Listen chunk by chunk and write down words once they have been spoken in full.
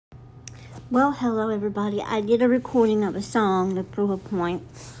Well, hello everybody. I did a recording of a song to prove a point.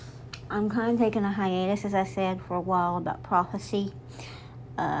 I'm kind of taking a hiatus, as I said, for a while about prophecy.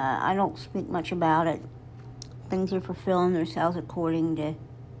 I don't speak much about it. Things are fulfilling themselves according to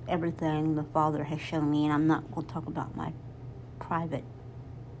everything the Father has shown me, and I'm not going to talk about my private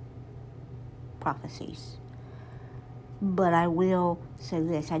prophecies. But I will say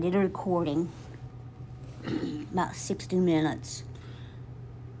this. I did a recording, about 60 minutes,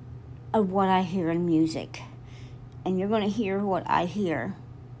 of what I hear in music. And you're going to hear what I hear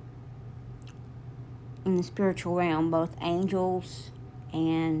in the spiritual realm, both angels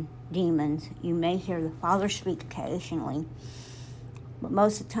and demons. You may hear the Father speak occasionally, but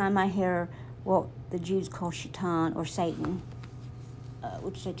most of the time I hear what the Jews call Shaitan or Satan,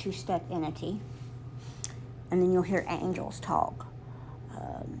 which is a two-step entity. And then you'll hear angels talk.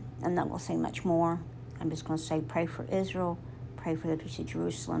 I'm not going to say much more. I'm just going to say pray for Israel, pray for the peace of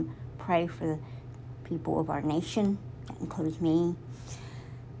Jerusalem, pray for the people of our nation. That includes me.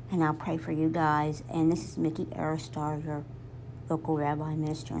 And I'll pray for you guys. And this is Mickey Aristar, your local rabbi,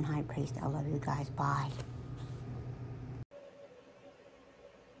 minister, and high priest. I love you guys. Bye.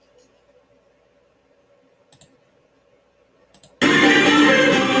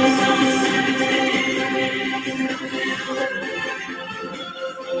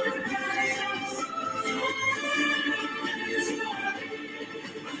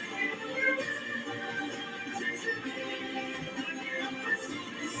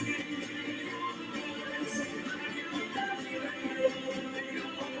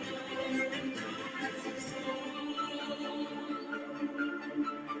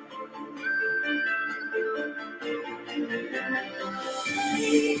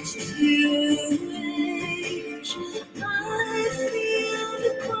 Age to age, I feel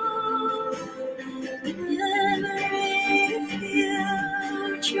the call. Memory,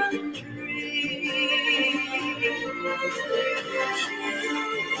 future dream.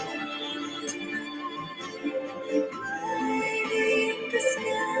 Lighting the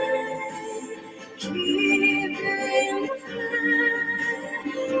sky, keeping the fire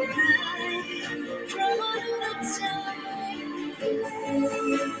from the time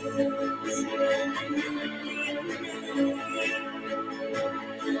flows. I know your name.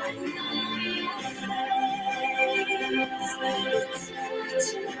 I know your face. It's such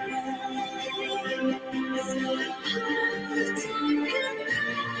a rain. How dark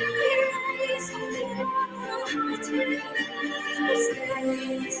and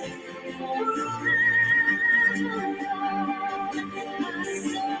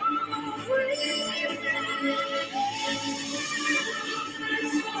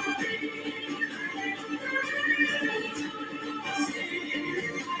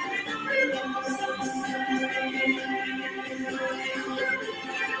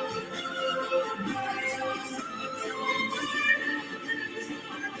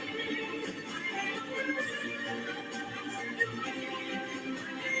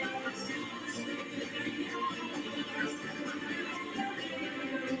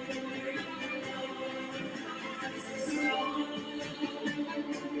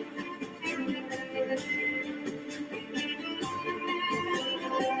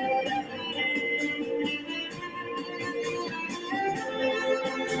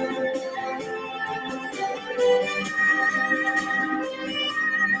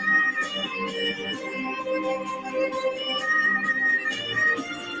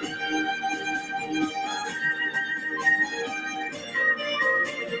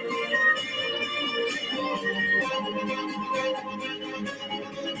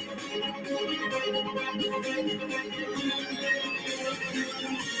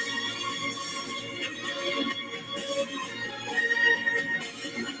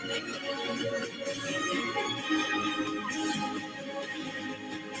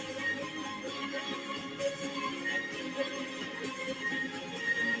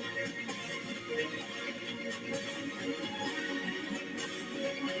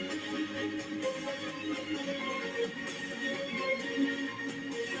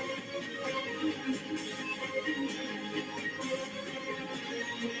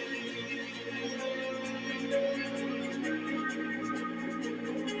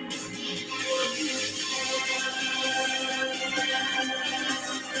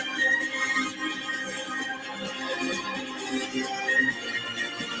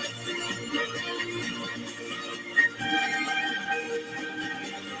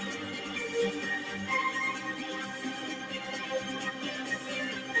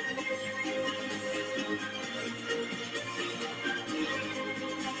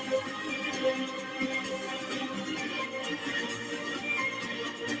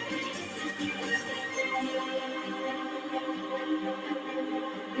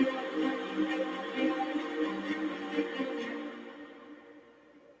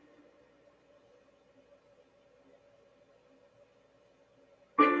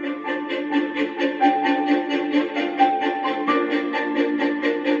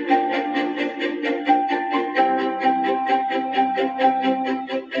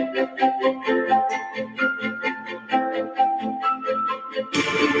Right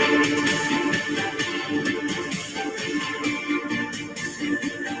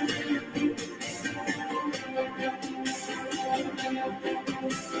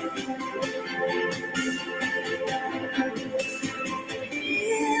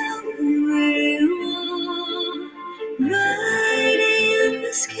in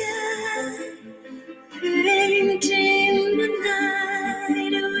the sky, painting the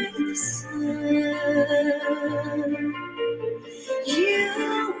night with the sun.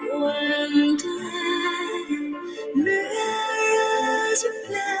 You and I, mirrors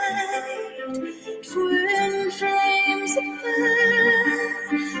reflect, twin flames of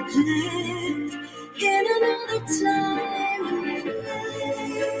fire, lit in another time and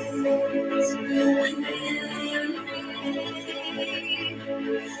place. When you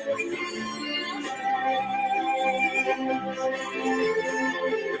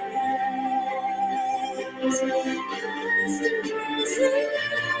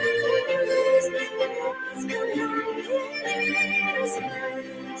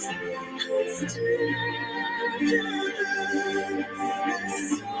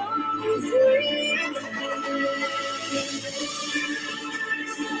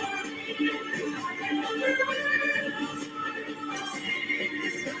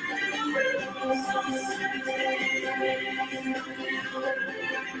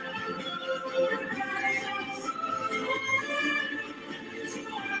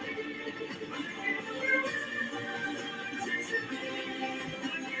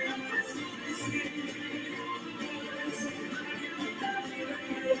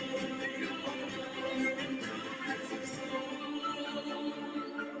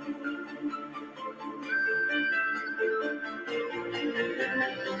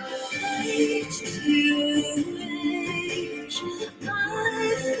age to age,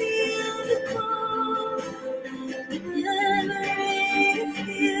 I feel the call. Memory of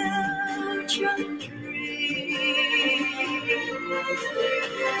future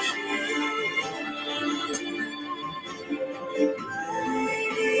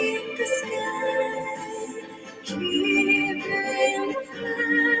lighting the sky, keeping the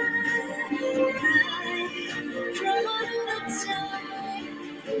fire from another time.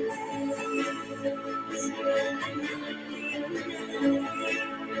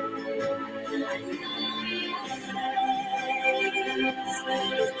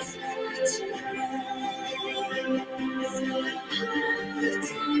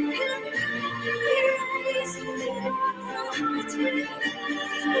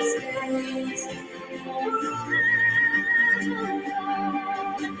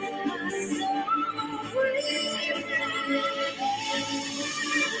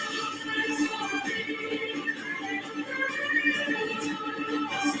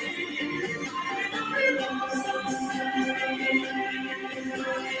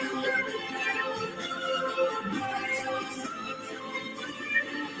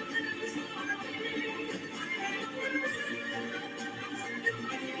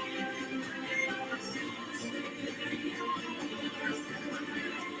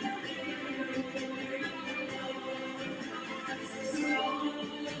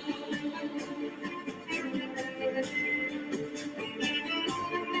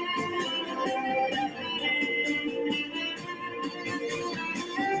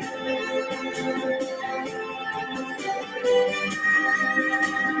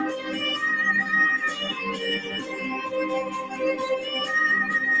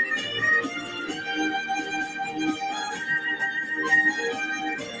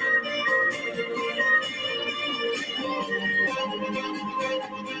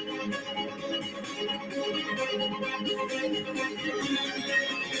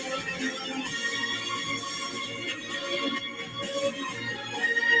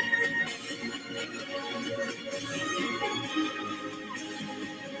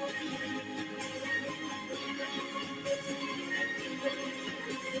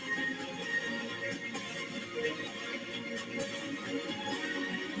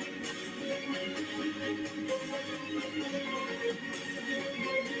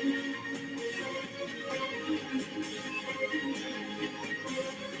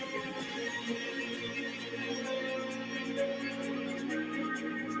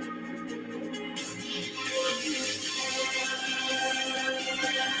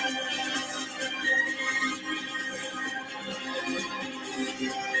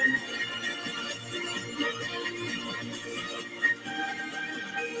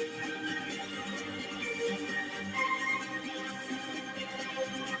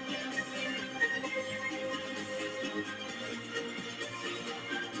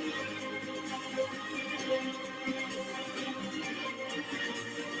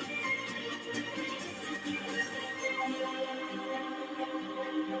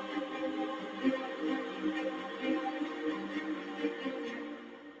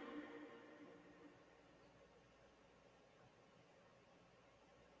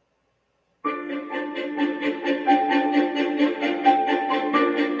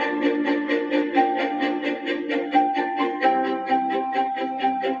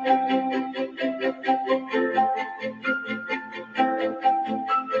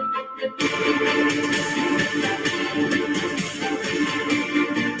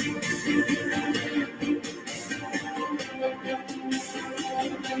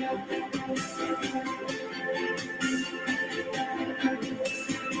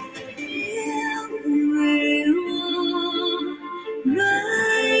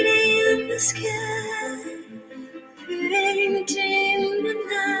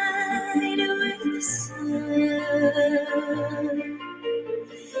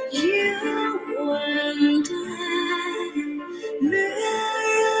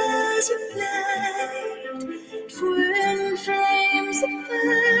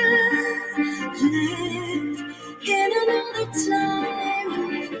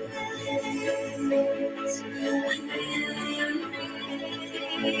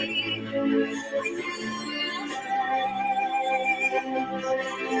 Age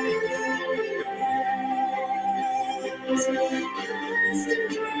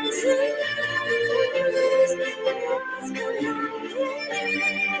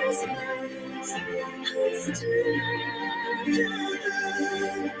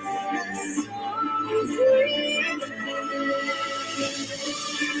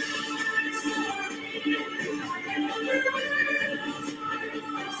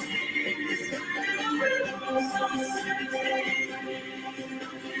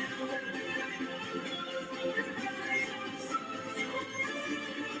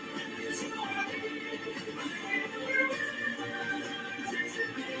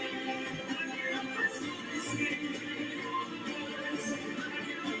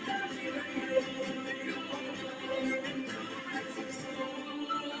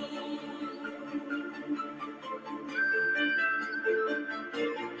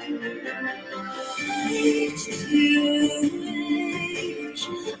to age,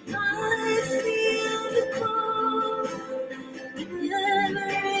 I feel the call.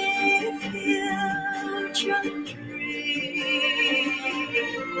 Memory, future dream.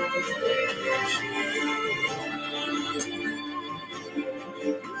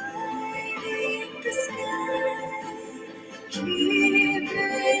 Lighting the sky, keeping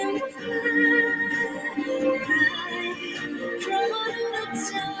the fire from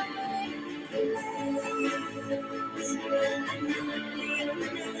the time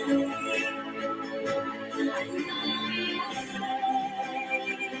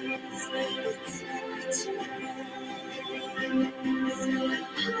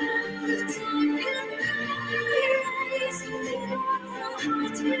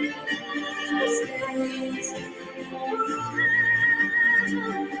flies.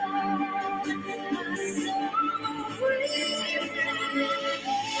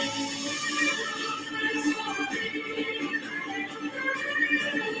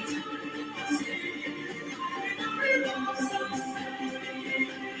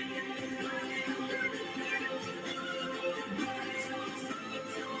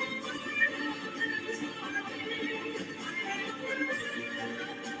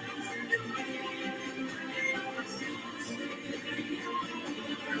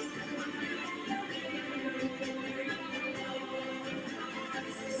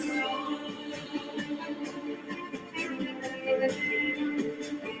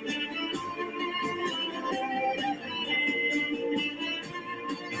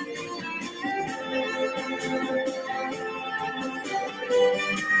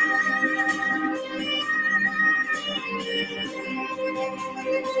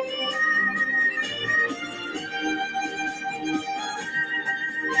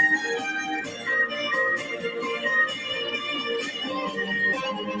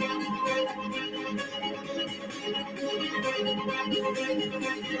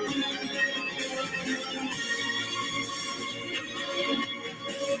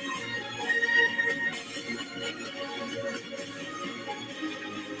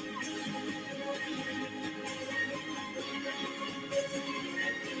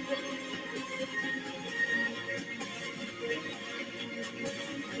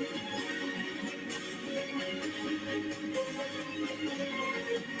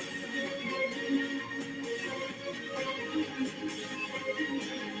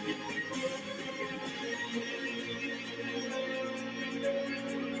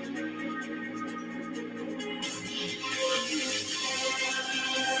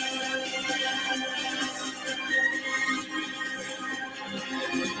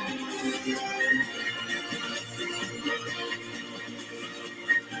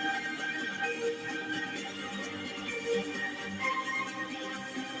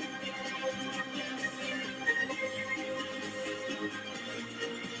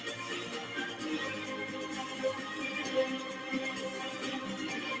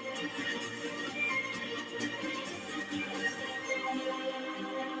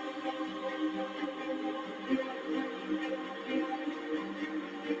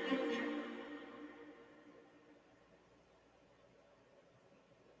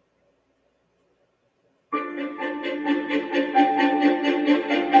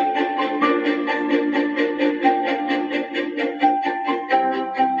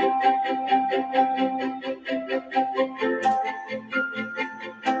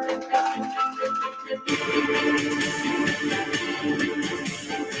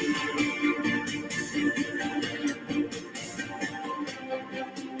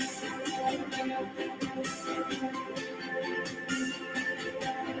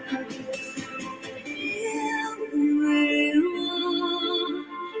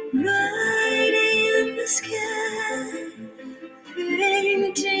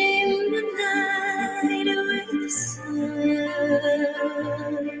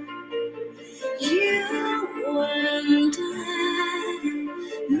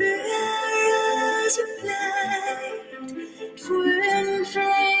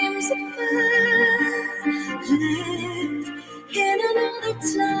 the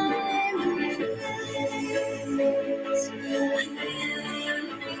time and place when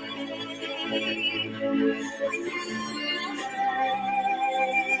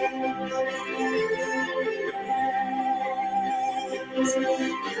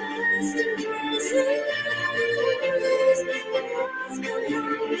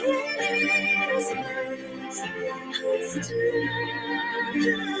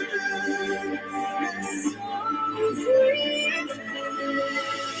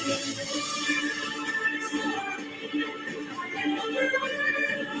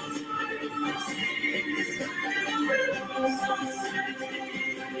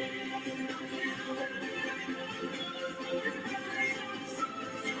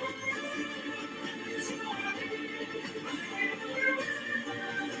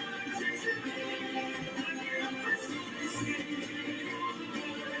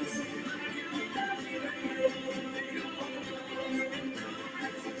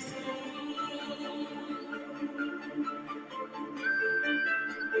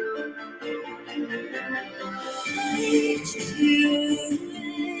age to age,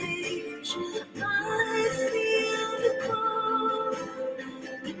 I feel the call.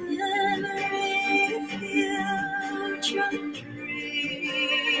 Memory of future dreams.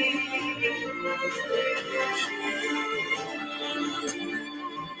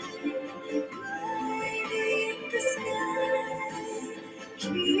 Lighting the sky,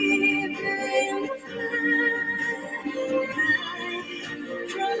 keeping the fire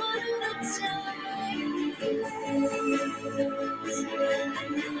from the time place.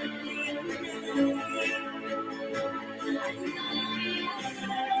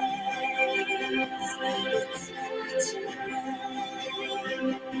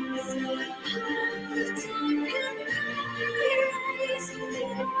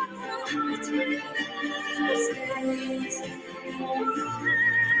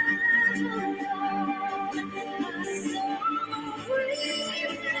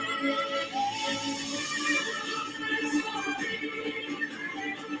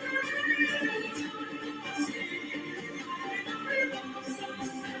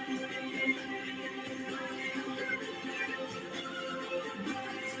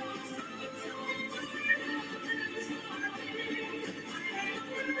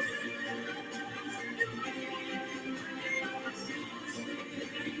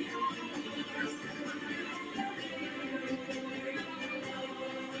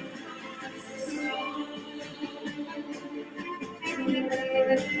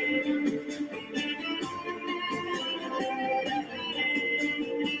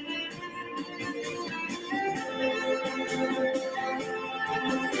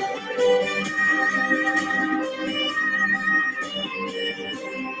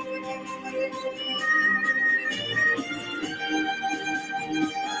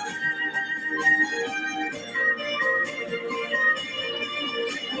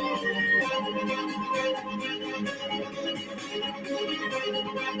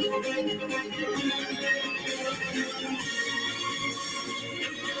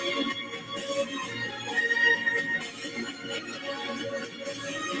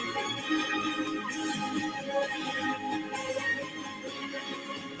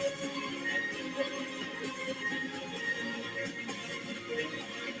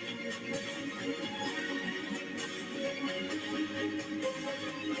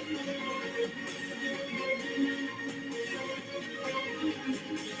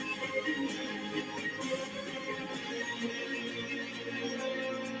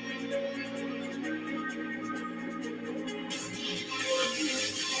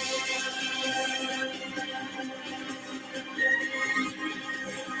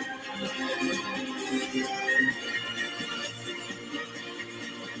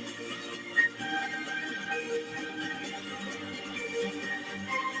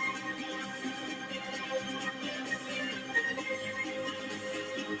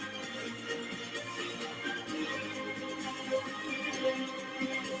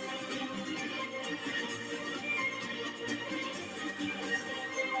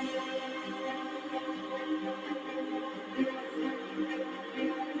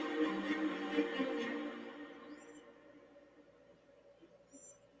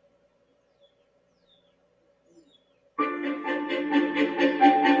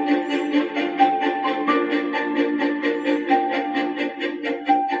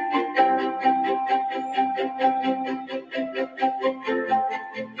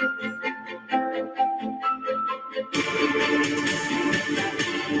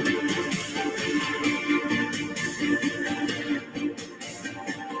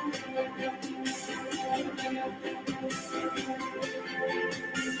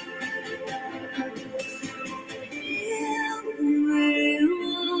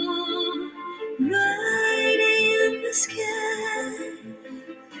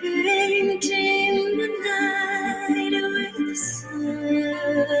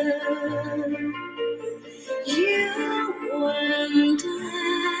 You and I,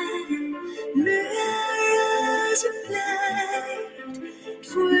 mirrors of light,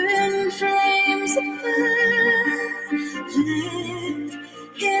 twin flames of fire, lit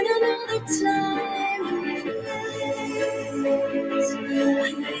in another time and place. I knew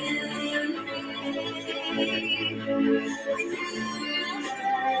your name, I knew your face.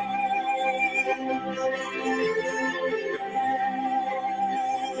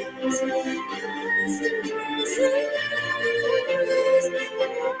 Past and present memories,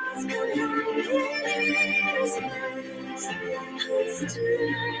 what's going on in space?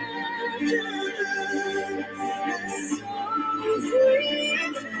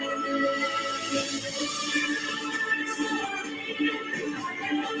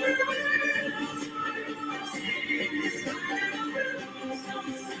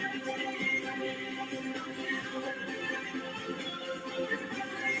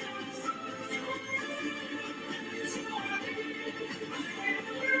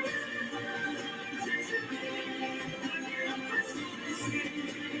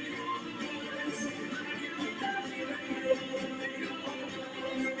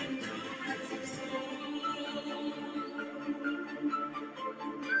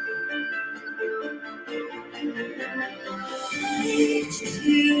 Age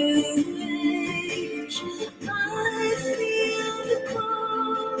to age, I feel the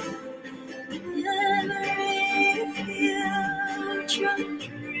call. Memory of future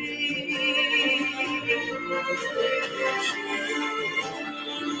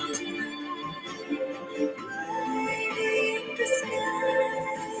lighting the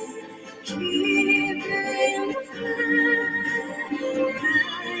sky, keeping the fire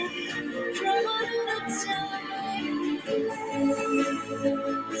from another time and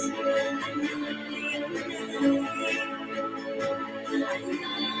place. I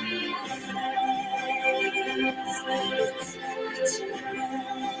know your face. It's such a race.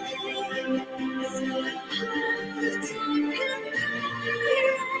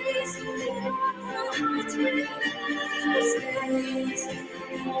 Hearts will never stay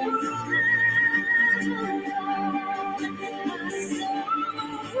forever.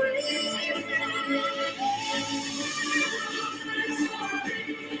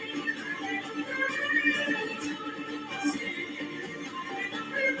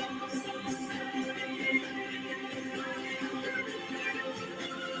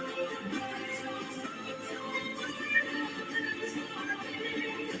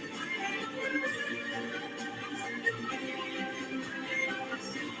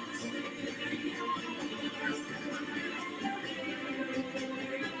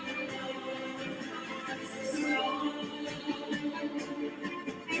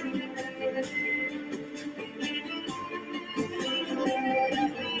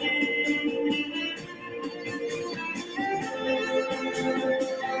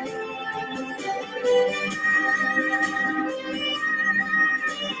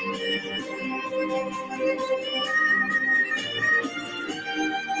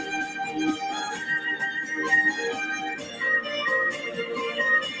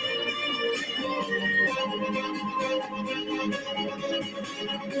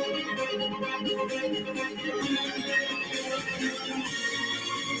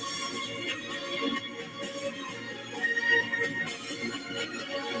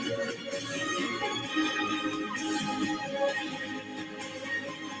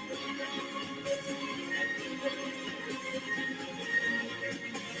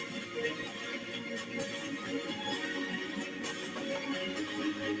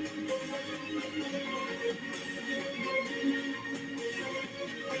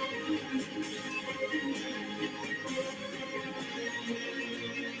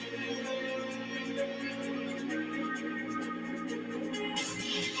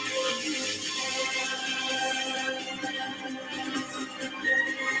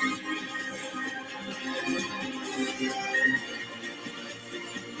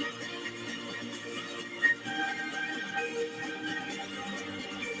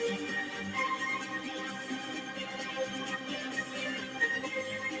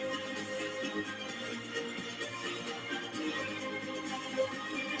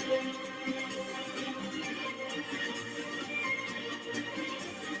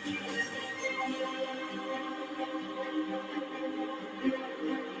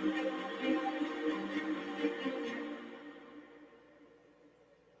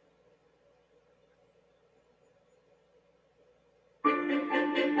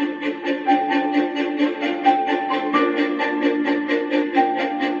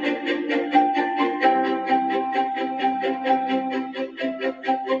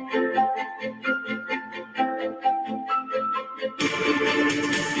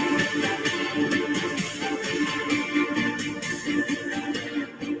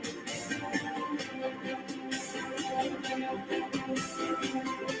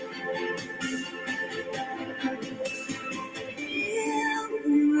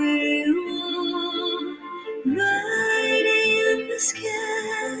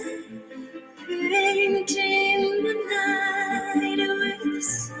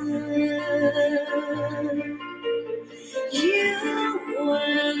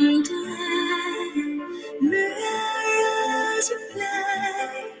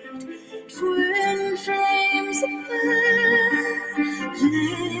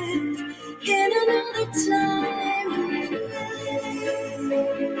 in another time and place.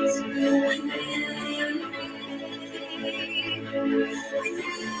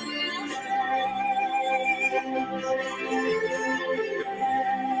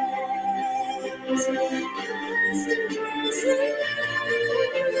 When past and present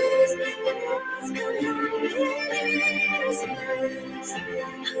memories, what's come on years past,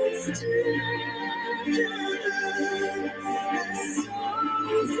 has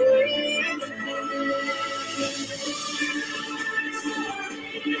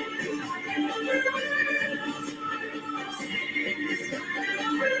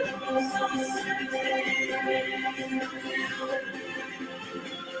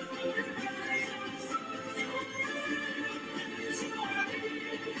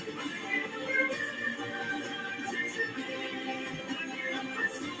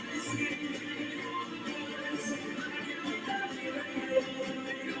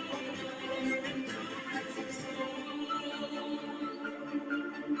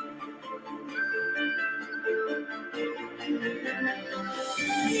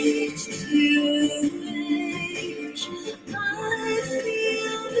age to age, I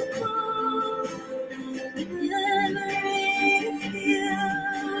feel the call. Memory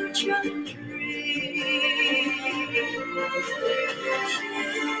of future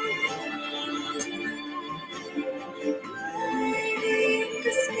lighting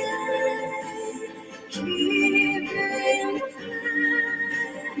the sky, keeping the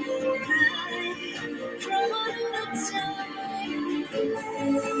from another time and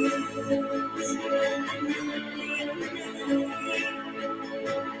place.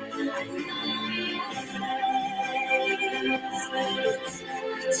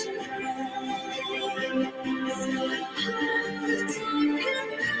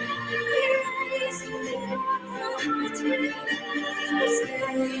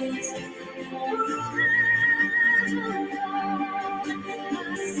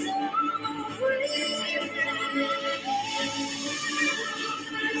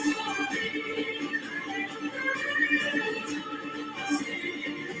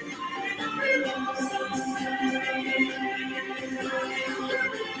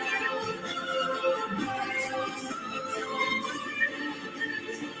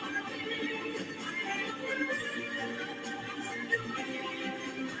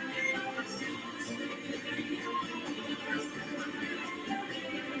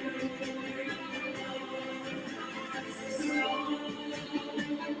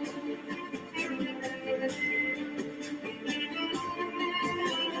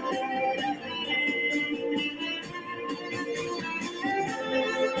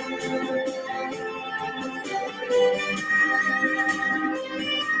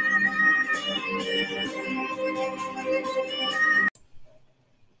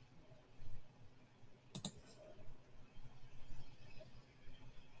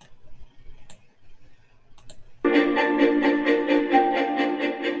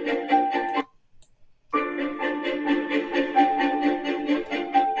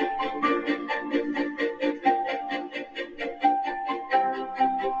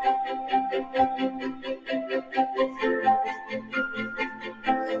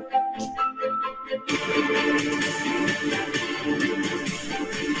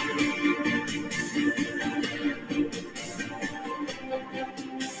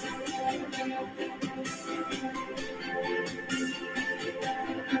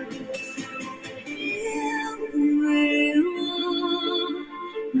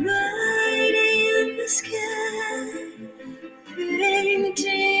 Right in the sky,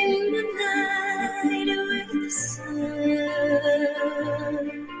 painting the night with the sun.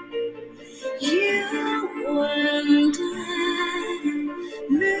 You and I,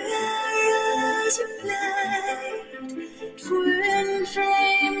 mirrors of light, twin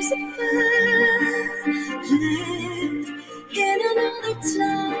flames of fire, lit in another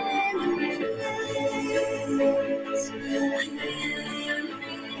time and place.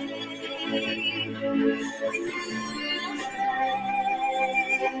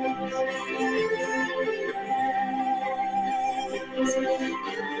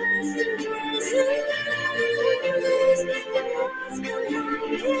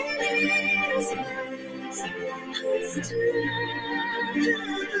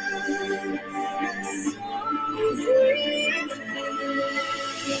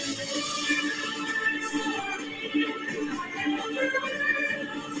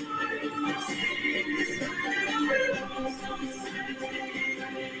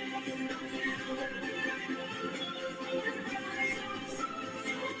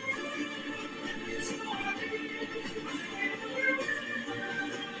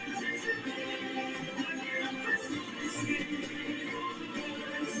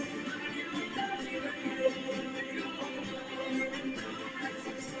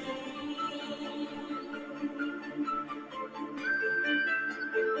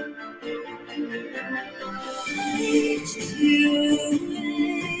 Age to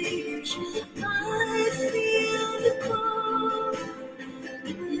age, I feel the call.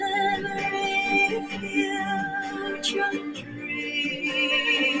 Memory of future dreams.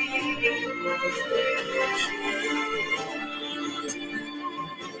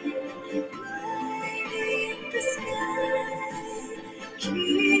 Lighting the sky,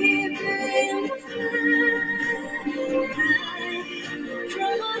 keeping the flame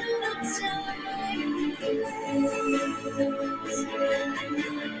from another time and place.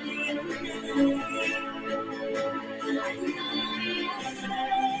 I know your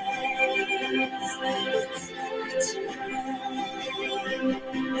face, it's such a race.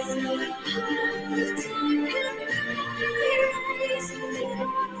 Time can erase your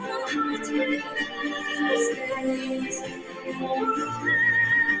heart stays forever on my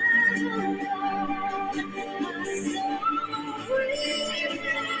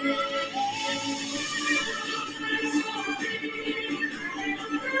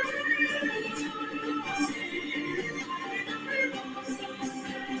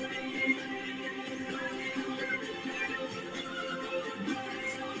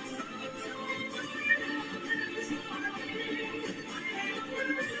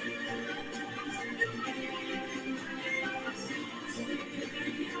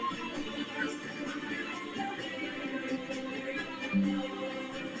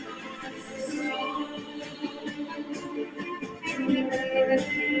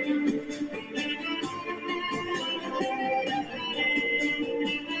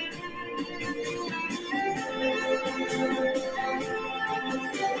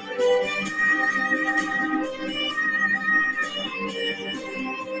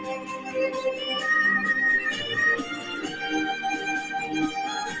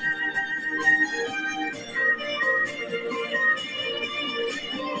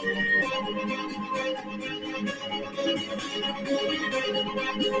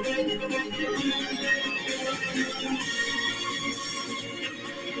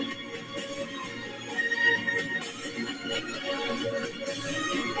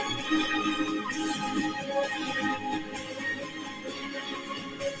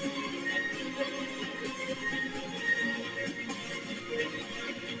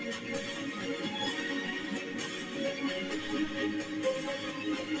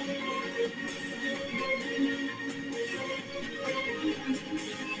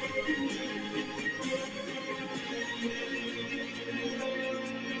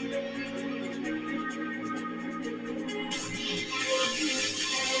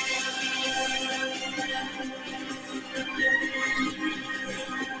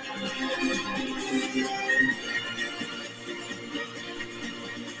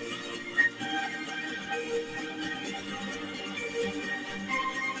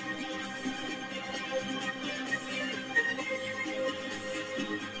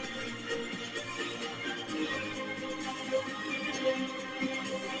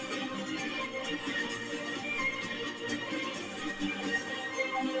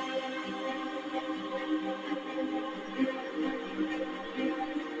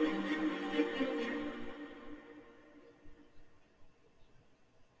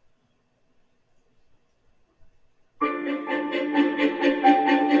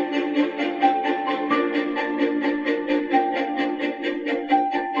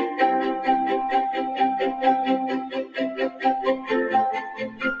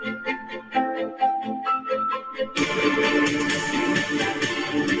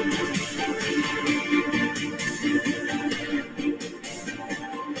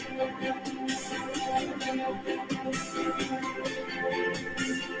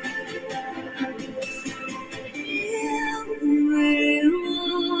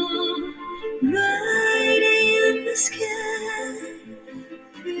Right in the sky,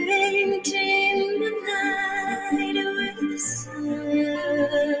 painting the night with the sun.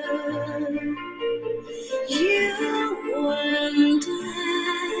 You and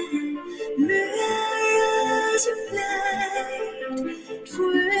I, mirrors of light,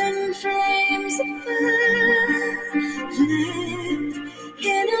 twin flames of fire, lit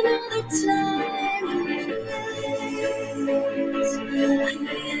in another time and place. I knew your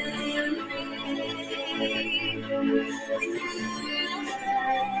name, I knew your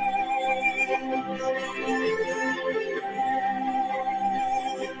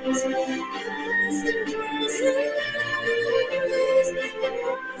face, past and present memories, and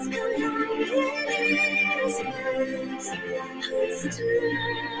what's going on in space.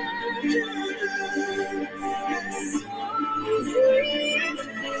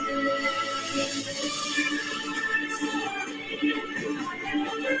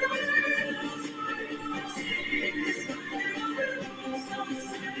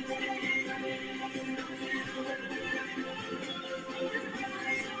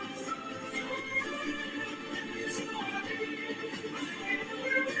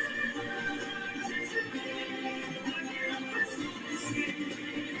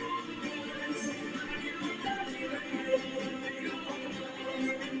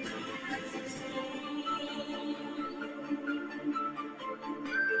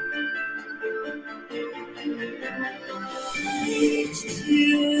 Age to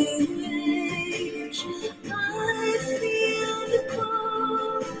age, I feel the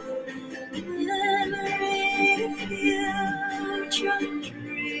call. Memory of future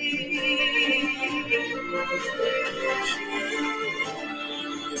dreams.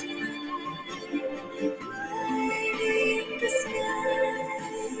 Lighting the sky,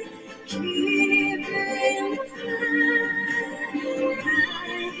 keeping the fire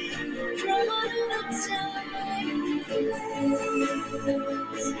bright from the time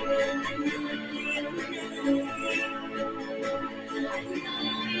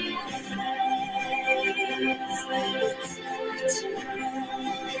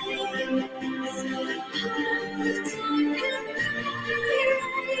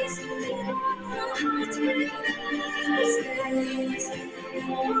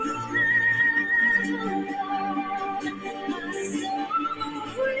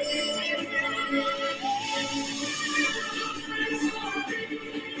place.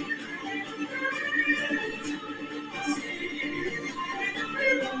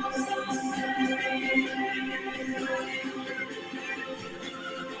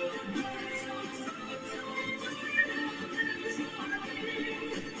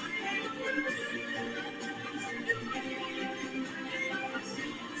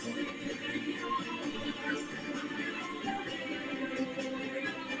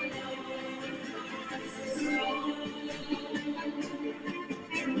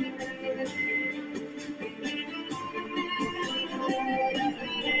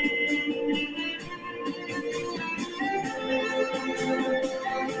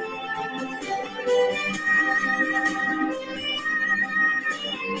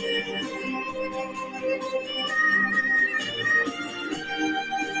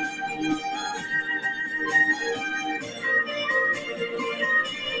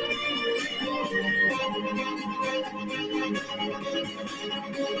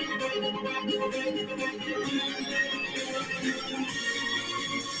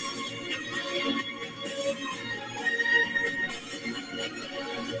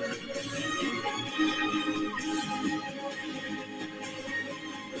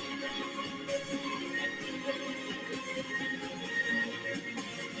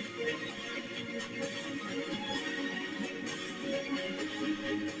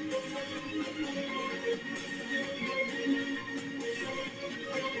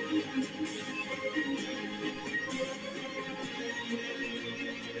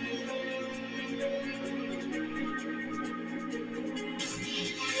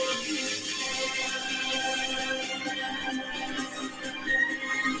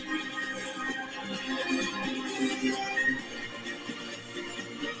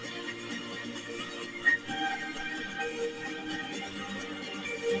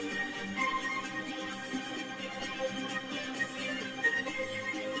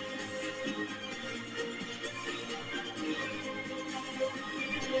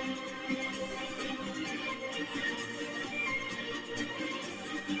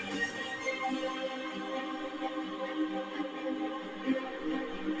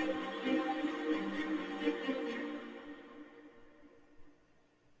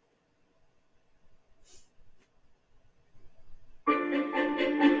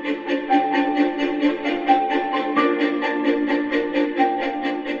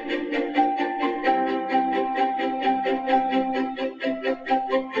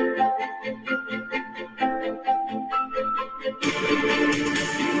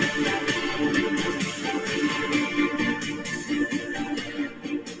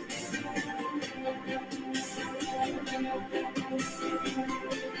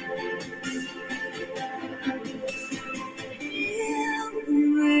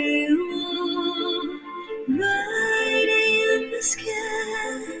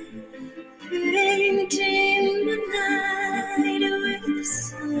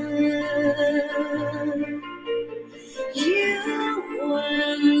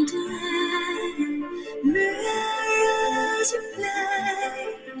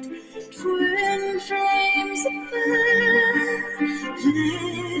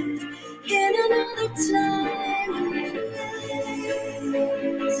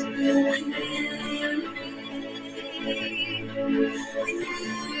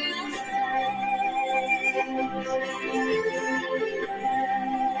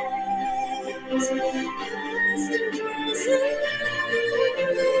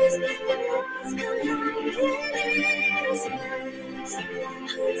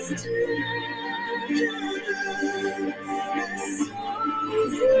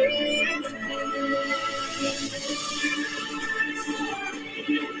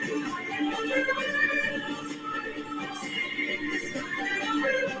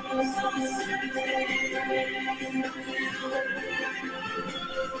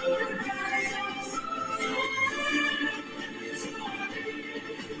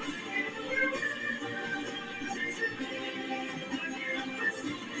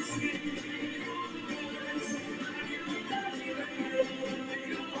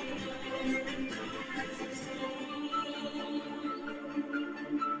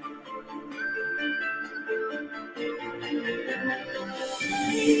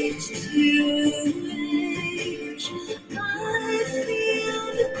 Age to age, I feel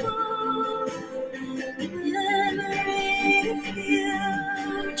the call. Memory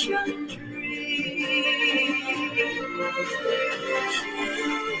of future dreams.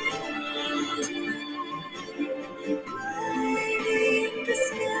 Lighting the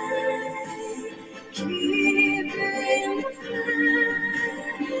sky, keeping the fire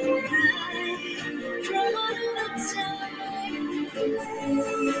from another time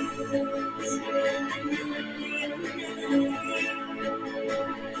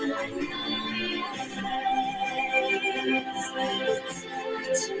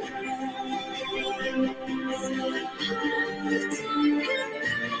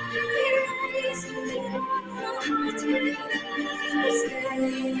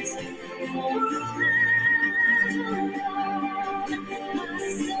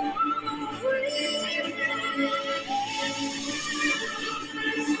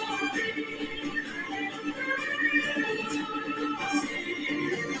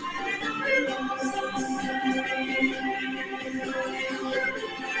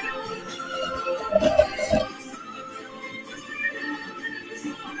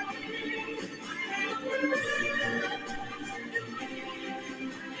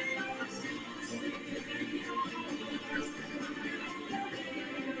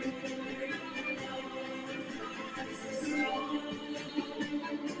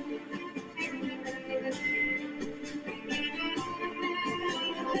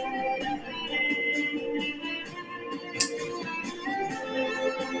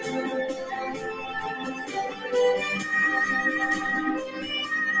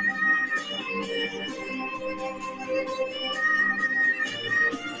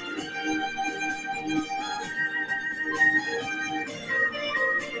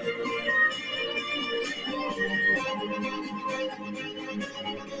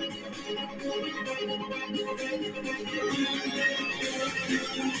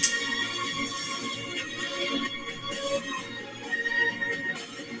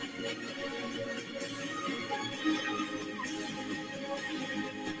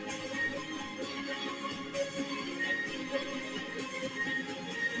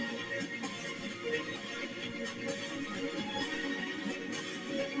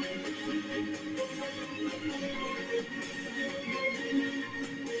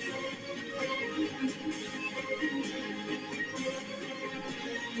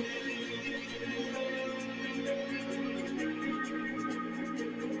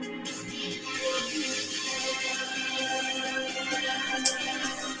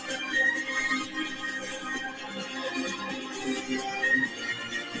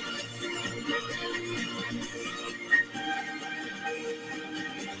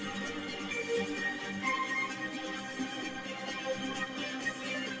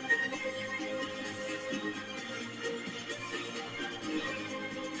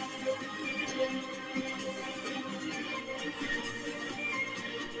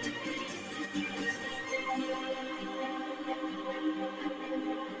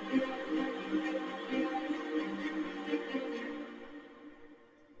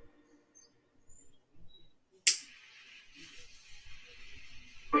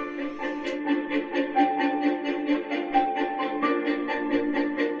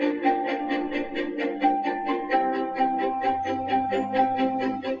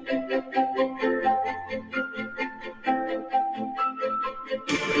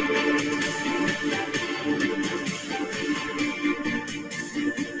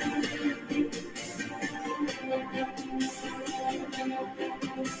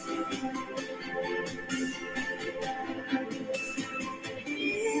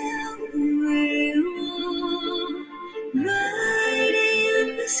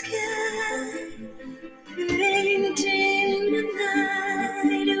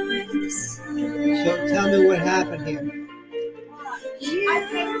So tell me what happened here.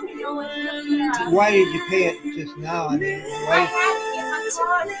 Why did you pay it just now? I mean, why?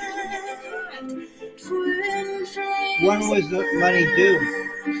 When was the money due?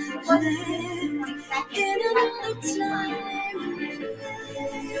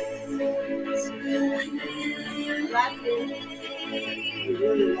 You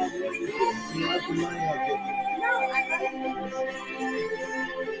really love what you do. You like the money I'll give you. No, I love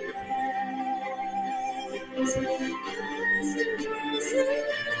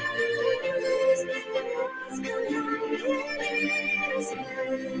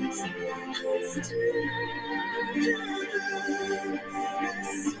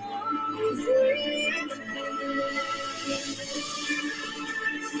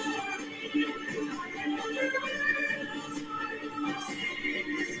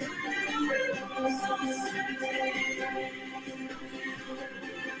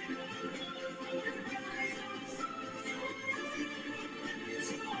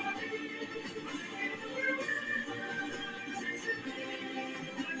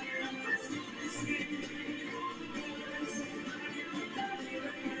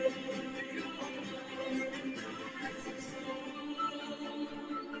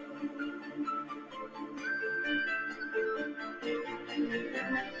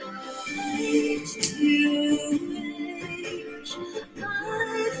age to age, I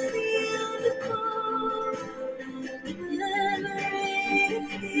feel the call, memory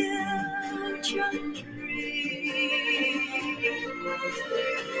of future dreams.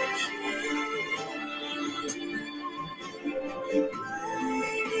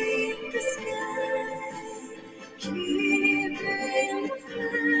 Lighting the sky, keeping the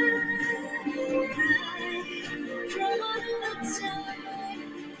flame, drawn the time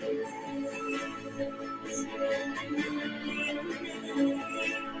place. I know your name,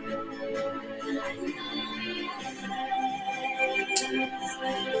 I know your face.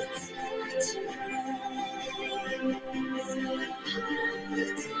 It's such a how the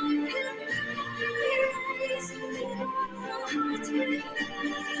time can erase your heart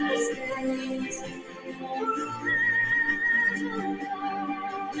stays forever gone.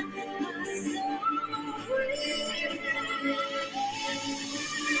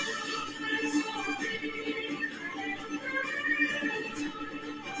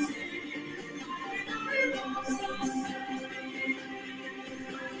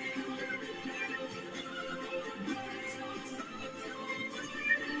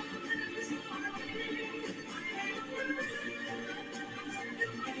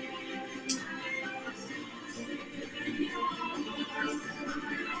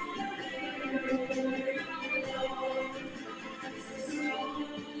 So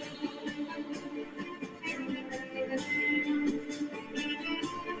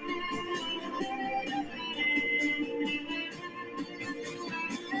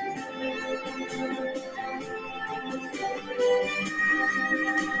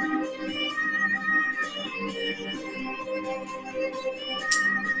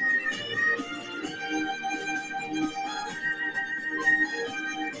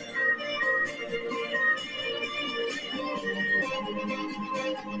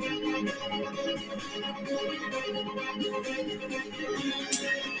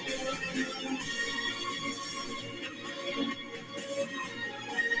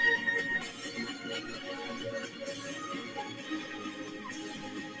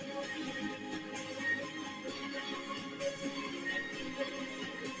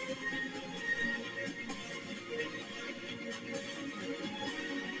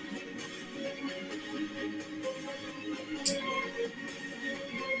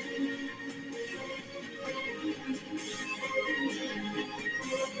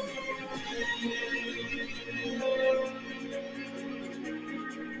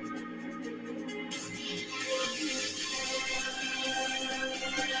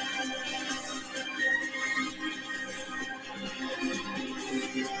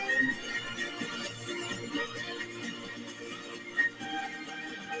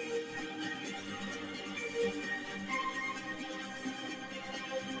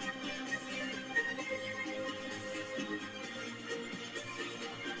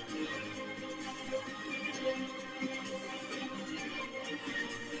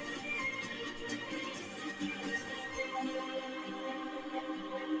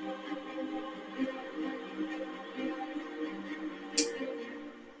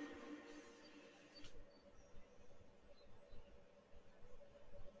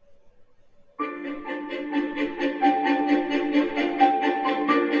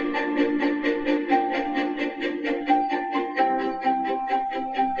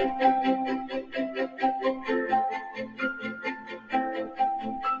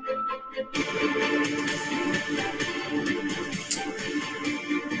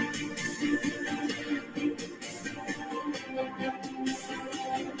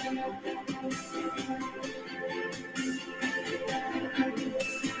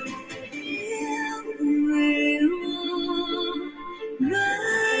everyone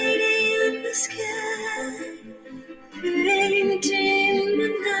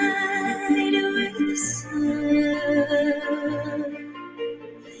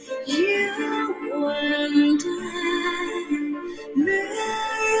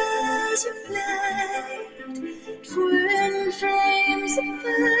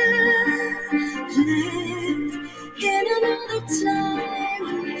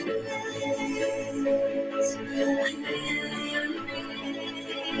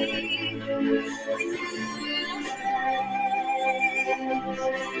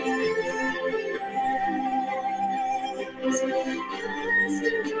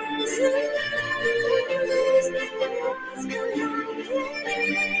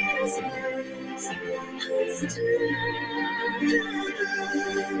Age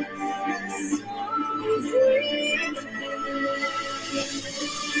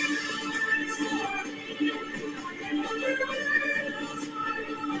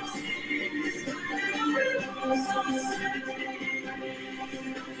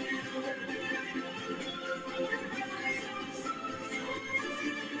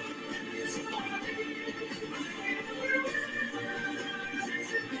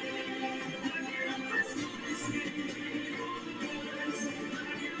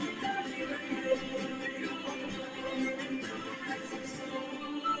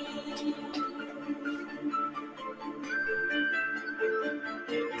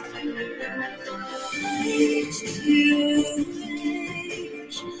to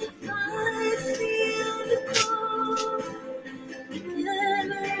age, I feel the call.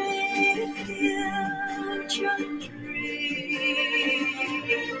 Memory, future, dream.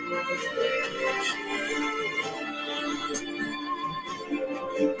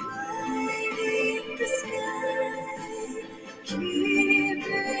 Lighting the sky,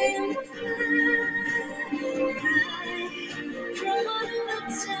 keeping the flame bright from the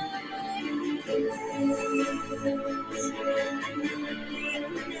time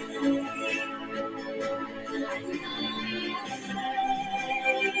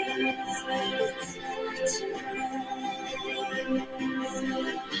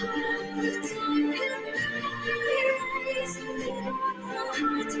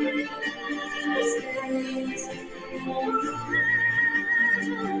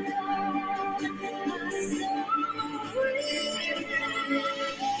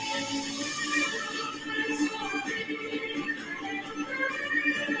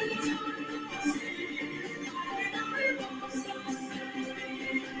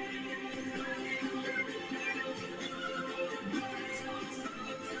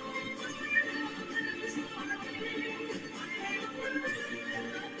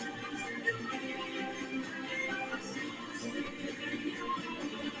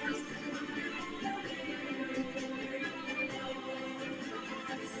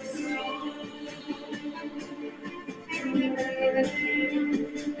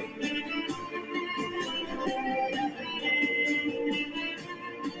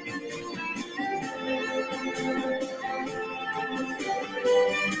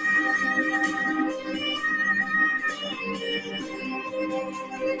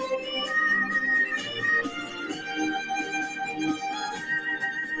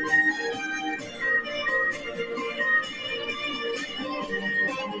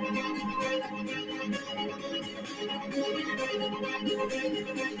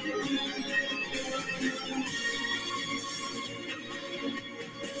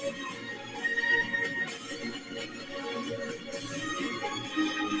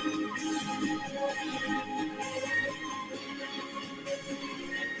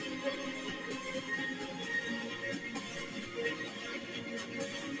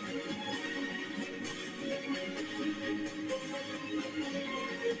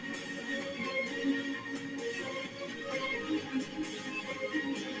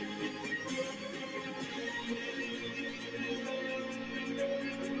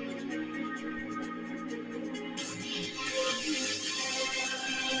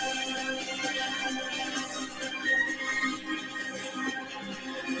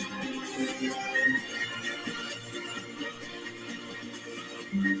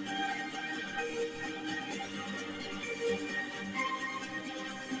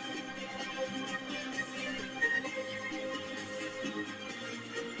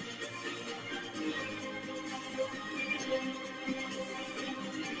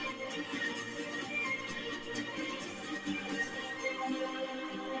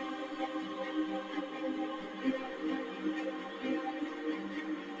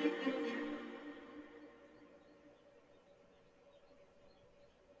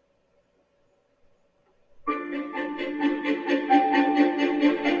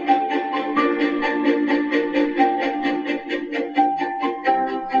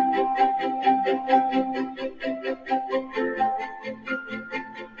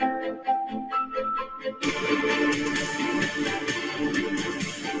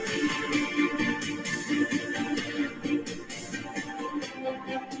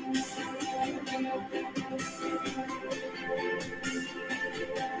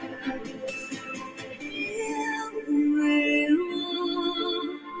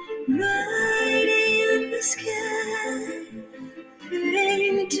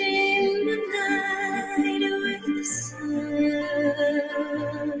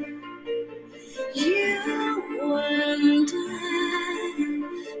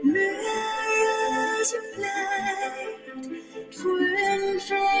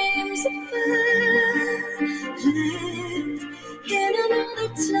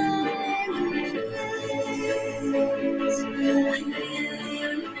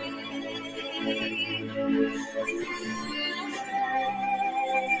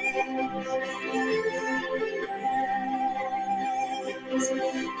Age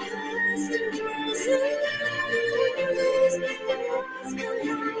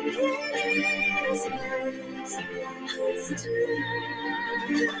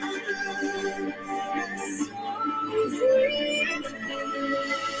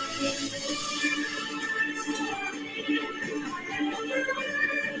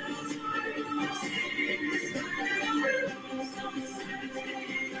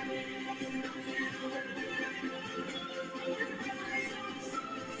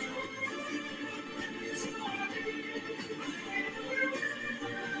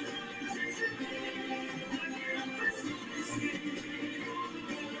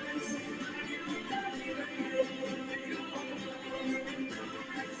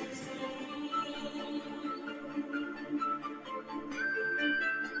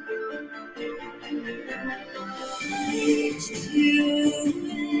to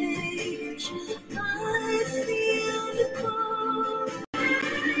age, I feel the call.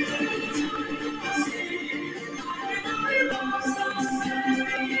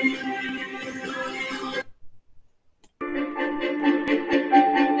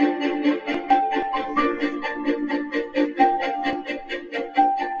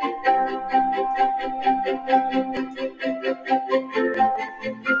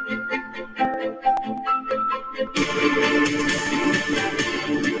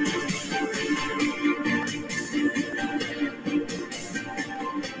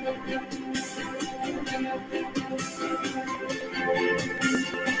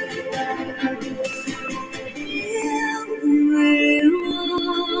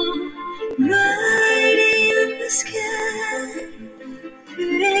 Right in the sky,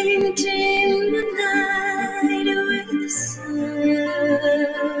 painting